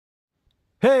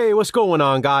Hey, what's going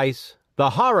on, guys?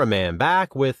 The Horror Man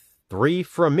back with 3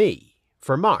 from me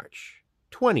for March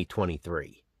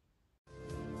 2023.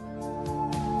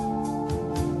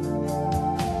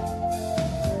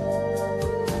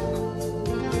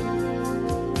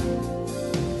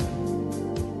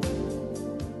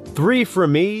 Three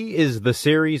from Me is the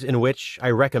series in which I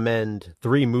recommend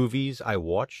 3 movies I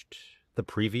watched the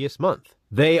previous month.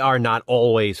 They are not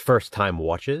always first-time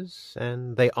watches,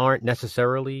 and they aren't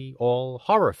necessarily all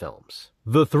horror films.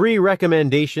 The 3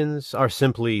 recommendations are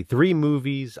simply 3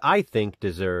 movies I think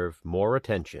deserve more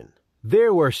attention.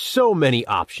 There were so many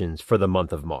options for the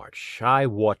month of March. I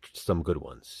watched some good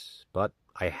ones, but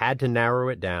I had to narrow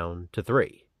it down to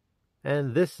 3.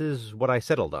 And this is what I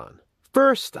settled on.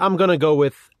 First, I'm gonna go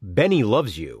with Benny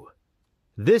Loves You.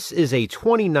 This is a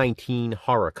 2019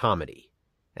 horror comedy,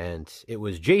 and it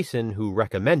was Jason who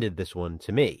recommended this one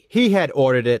to me. He had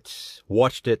ordered it,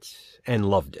 watched it, and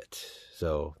loved it,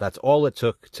 so that's all it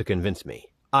took to convince me.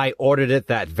 I ordered it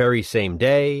that very same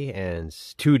day, and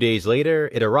 2 days later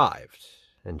it arrived,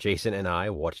 and Jason and I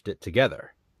watched it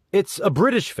together. It's a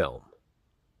British film.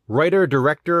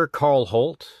 Writer-director Carl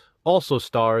Holt also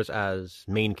stars as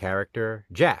main character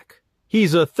Jack.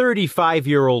 He's a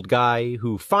 35-year-old guy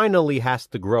who finally has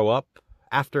to grow up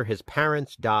after his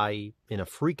parents die in a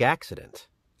freak accident.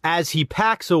 As he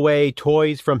packs away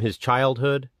toys from his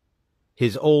childhood,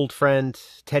 his old friend,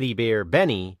 teddy bear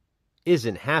Benny,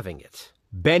 isn't having it.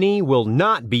 Benny will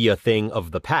not be a thing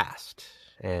of the past,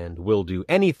 and will do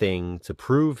anything to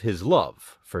prove his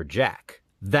love for Jack.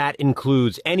 That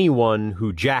includes anyone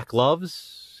who Jack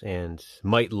loves, and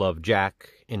might love Jack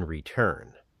in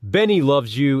return. Benny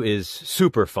Loves You is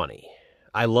super funny.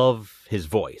 I love his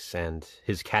voice and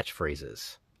his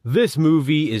catchphrases. This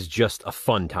movie is just a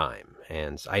fun time,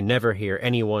 and I never hear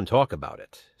anyone talk about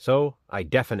it, so I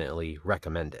definitely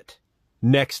recommend it.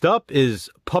 Next up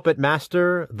is Puppet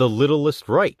Master: The Littlest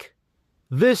Reich.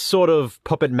 This sort of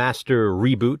Puppet Master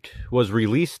reboot was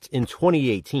released in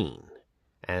 2018,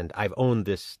 and I've owned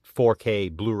this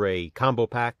 4K Blu-ray combo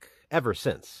pack ever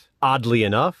since. Oddly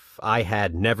enough, I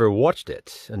had never watched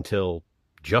it until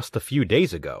just a few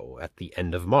days ago at the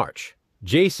end of March.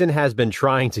 Jason has been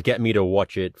trying to get me to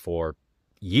watch it for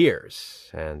years,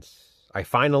 and I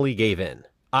finally gave in.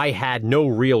 I had no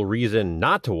real reason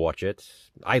not to watch it.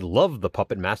 I love the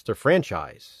Puppet Master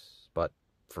franchise, but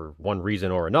for one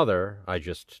reason or another, I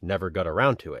just never got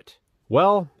around to it.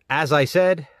 Well, as I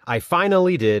said, I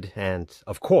finally did, and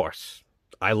of course,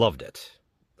 I loved it.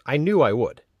 I knew I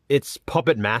would. It's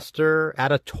Puppet Master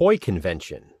at a toy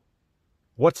convention.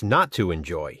 What's not to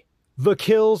enjoy? The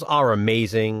kills are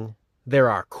amazing. There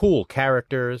are cool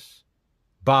characters.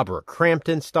 Barbara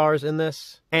Crampton stars in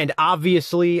this. And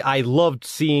obviously, I loved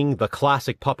seeing the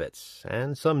classic puppets,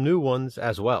 and some new ones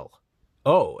as well.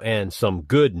 Oh, and some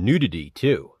good nudity,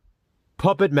 too.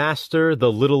 Puppet Master: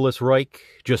 The Littlest Reich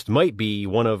just might be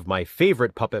one of my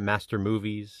favorite Puppet Master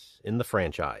movies in the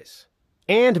franchise.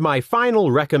 And my final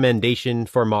recommendation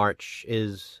for March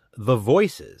is The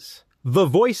Voices. The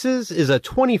Voices is a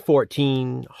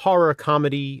 2014 horror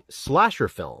comedy slasher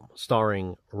film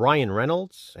starring Ryan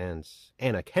Reynolds and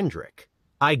Anna Kendrick.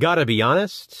 I gotta be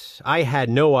honest, I had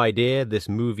no idea this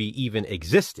movie even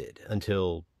existed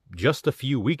until just a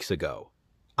few weeks ago.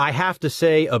 I have to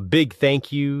say a big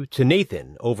thank you to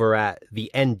Nathan over at the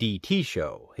NDT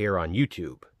show here on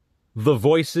YouTube. The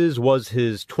Voices was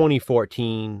his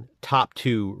 2014 top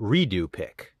 2 redo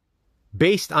pick.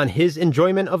 Based on his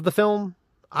enjoyment of the film,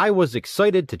 I was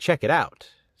excited to check it out,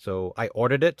 so I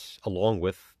ordered it along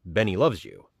with Benny Loves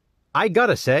You. I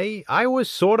gotta say, I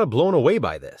was sorta blown away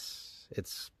by this.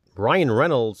 It's Ryan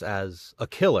Reynolds as a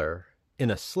killer in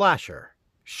a slasher.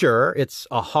 Sure, it's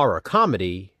a horror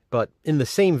comedy, but in the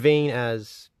same vein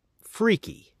as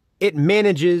Freaky. It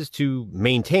manages to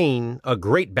maintain a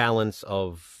great balance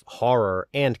of horror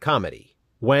and comedy.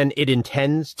 When it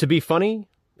intends to be funny,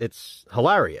 it's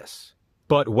hilarious.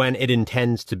 But when it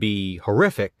intends to be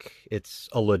horrific, it's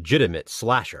a legitimate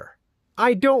slasher.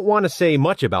 I don't want to say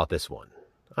much about this one.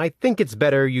 I think it's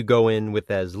better you go in with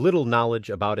as little knowledge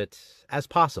about it as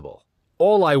possible.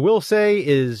 All I will say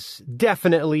is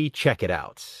definitely check it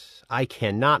out. I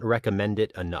cannot recommend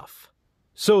it enough.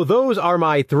 So those are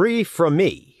my 3 from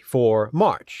me for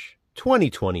March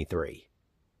 2023.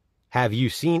 Have you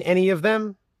seen any of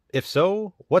them? If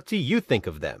so, what do you think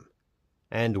of them?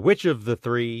 And which of the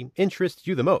 3 interests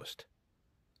you the most?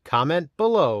 Comment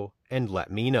below and let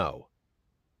me know.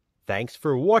 Thanks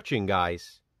for watching,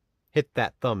 guys. Hit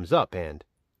that thumbs up and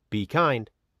be kind.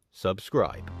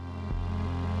 Subscribe.